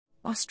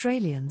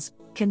Australians,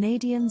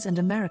 Canadians and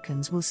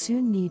Americans will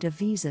soon need a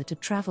visa to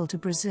travel to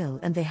Brazil,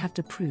 and they have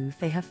to prove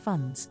they have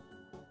funds.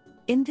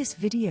 In this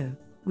video,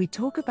 we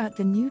talk about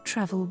the new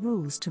travel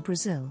rules to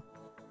Brazil.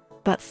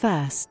 But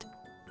first,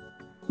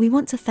 we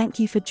want to thank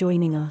you for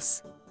joining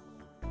us.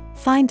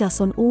 Find us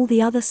on all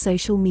the other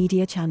social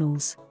media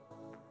channels.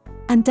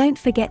 And don't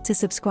forget to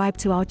subscribe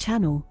to our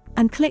channel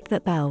and click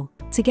that bell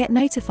to get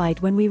notified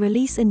when we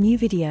release a new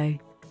video.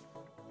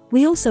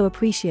 We also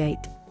appreciate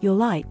your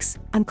likes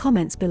and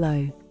comments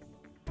below,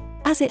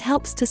 as it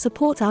helps to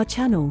support our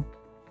channel.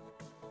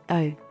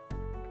 Oh,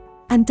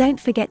 and don't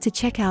forget to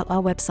check out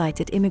our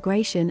website at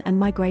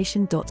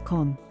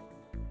immigrationandmigration.com.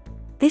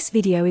 This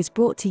video is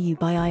brought to you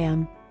by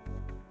IAM.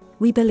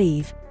 We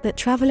believe that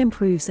travel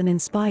improves and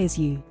inspires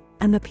you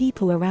and the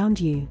people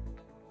around you.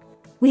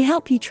 We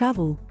help you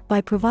travel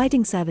by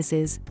providing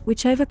services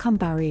which overcome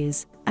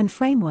barriers and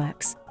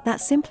frameworks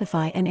that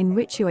simplify and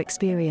enrich your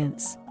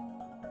experience.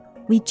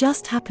 We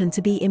just happen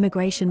to be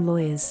immigration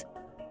lawyers.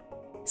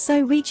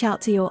 So reach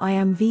out to your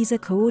IAM visa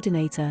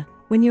coordinator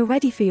when you're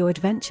ready for your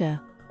adventure,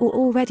 or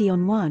already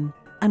on one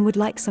and would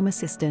like some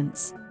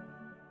assistance.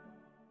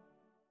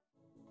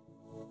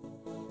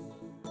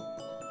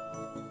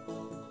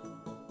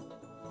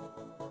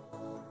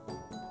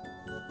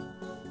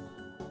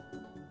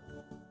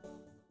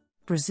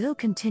 Brazil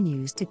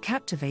continues to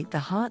captivate the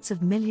hearts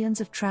of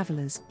millions of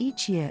travelers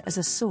each year as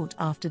a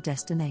sought-after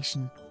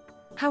destination.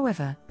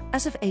 However,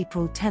 as of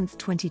April 10,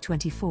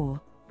 2024,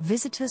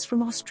 visitors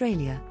from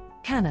Australia,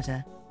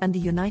 Canada, and the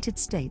United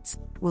States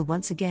will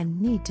once again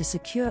need to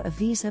secure a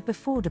visa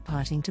before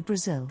departing to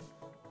Brazil.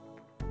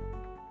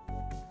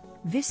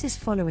 This is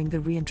following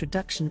the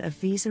reintroduction of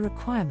visa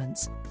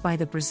requirements by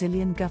the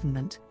Brazilian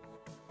government.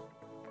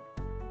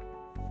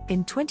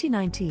 In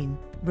 2019,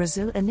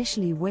 Brazil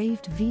initially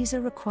waived visa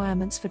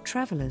requirements for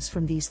travelers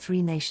from these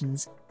three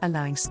nations,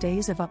 allowing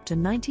stays of up to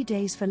 90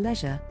 days for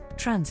leisure,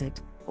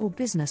 transit, or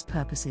business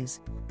purposes.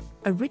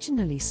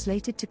 Originally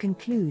slated to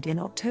conclude in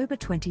October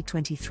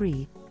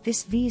 2023,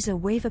 this visa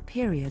waiver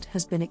period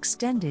has been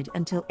extended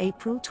until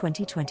April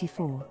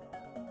 2024.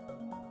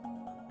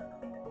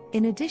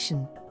 In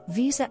addition,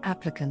 visa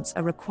applicants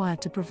are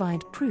required to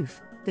provide proof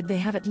that they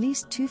have at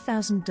least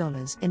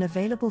 $2,000 in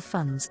available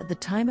funds at the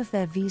time of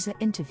their visa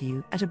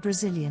interview at a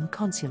Brazilian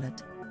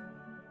consulate.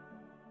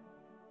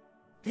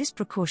 This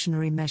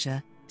precautionary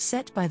measure,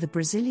 set by the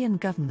Brazilian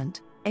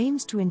government,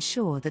 aims to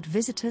ensure that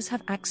visitors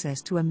have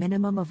access to a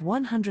minimum of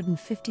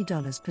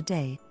 $150 per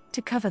day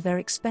to cover their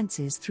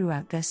expenses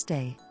throughout their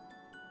stay.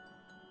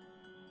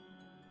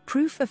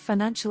 Proof of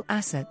financial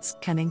assets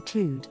can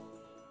include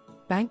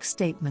bank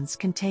statements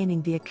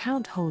containing the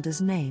account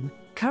holder's name,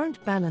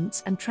 current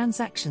balance and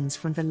transactions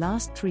from the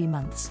last 3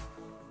 months.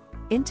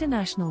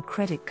 International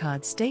credit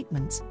card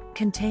statements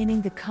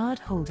containing the card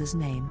holder's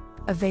name,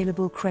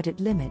 available credit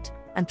limit,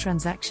 and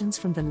transactions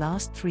from the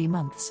last 3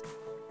 months.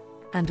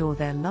 And/or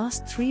their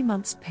last 3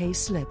 months' pay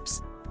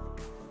slips.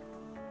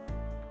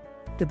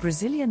 The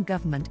Brazilian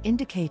government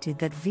indicated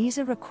that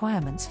visa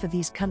requirements for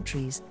these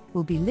countries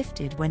will be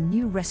lifted when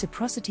new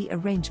reciprocity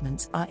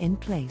arrangements are in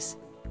place.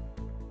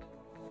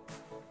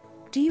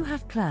 Do you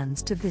have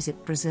plans to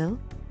visit Brazil?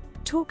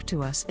 Talk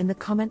to us in the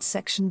comments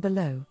section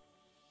below.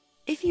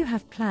 If you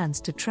have plans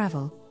to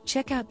travel,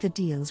 check out the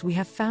deals we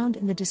have found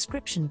in the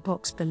description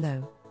box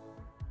below.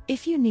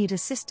 If you need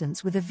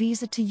assistance with a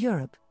visa to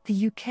Europe,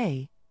 the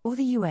UK, or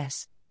the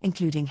US,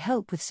 including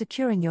help with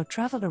securing your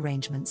travel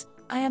arrangements,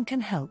 IAM can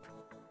help.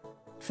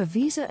 For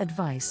visa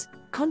advice,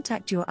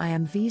 contact your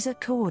IAM visa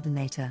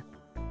coordinator.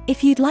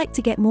 If you'd like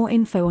to get more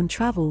info on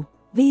travel,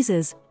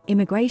 visas,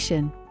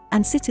 immigration,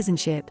 and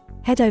citizenship,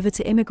 head over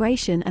to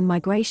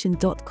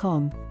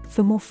immigrationandmigration.com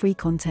for more free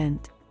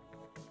content.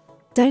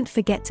 Don't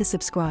forget to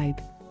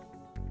subscribe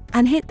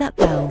and hit that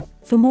bell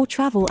for more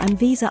travel and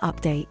visa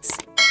updates.